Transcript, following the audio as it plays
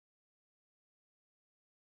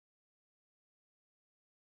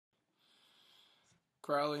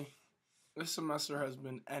Crowley, this semester has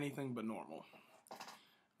been anything but normal.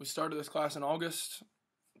 We started this class in August.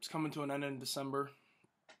 It's coming to an end in December.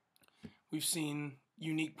 We've seen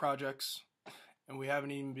unique projects, and we haven't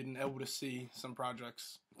even been able to see some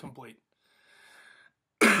projects complete.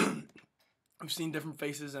 We've seen different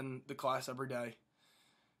faces in the class every day,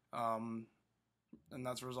 and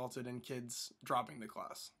that's resulted in kids dropping the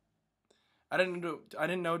class. I didn't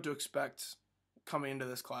know what to expect coming into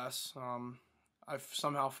this class. I've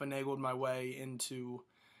somehow finagled my way into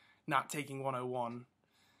not taking 101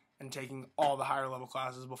 and taking all the higher level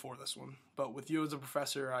classes before this one. But with you as a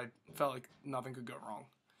professor, I felt like nothing could go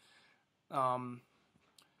wrong.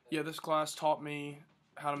 This class taught me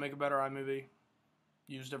how to make a better iMovie,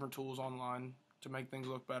 use different tools online to make things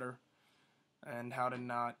look better, and how to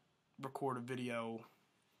not record a video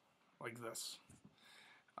like this.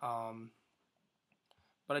 But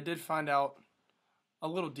I did find out a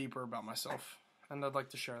little deeper about myself, and I'd like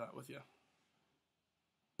to share that with you.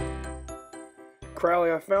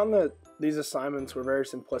 Crowley, I found that these assignments were very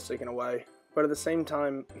simplistic in a way, but at the same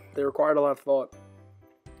time, they required a lot of thought.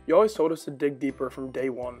 You always told us to dig deeper from day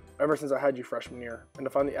one, ever since I had you freshman year, and to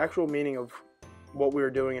find the actual meaning of what we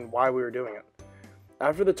were doing and why we were doing it.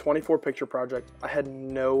 After the 24 picture project, I had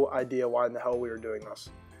no idea why in the hell we were doing this.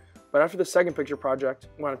 But after the second picture project,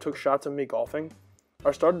 when I took shots of me golfing,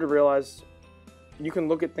 I started to realize you can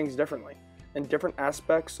look at things differently, and different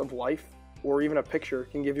aspects of life, or even a picture,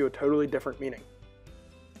 can give you a totally different meaning.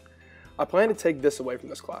 I plan to take this away from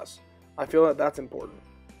this class. I feel that that's important.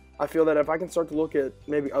 I feel that if I can start to look at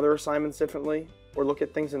maybe other assignments differently, or look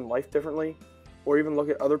at things in life differently, or even look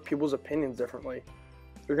at other people's opinions differently,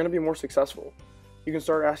 you're going to be more successful. You can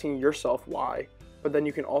start asking yourself why, but then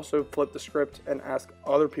you can also flip the script and ask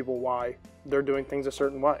other people why they're doing things a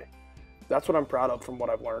certain way. That's what I'm proud of from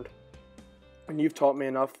what I've learned. And you've taught me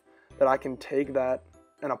enough that I can take that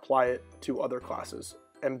and apply it to other classes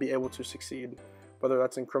and be able to succeed, whether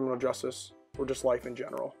that's in criminal justice or just life in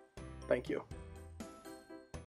general. Thank you.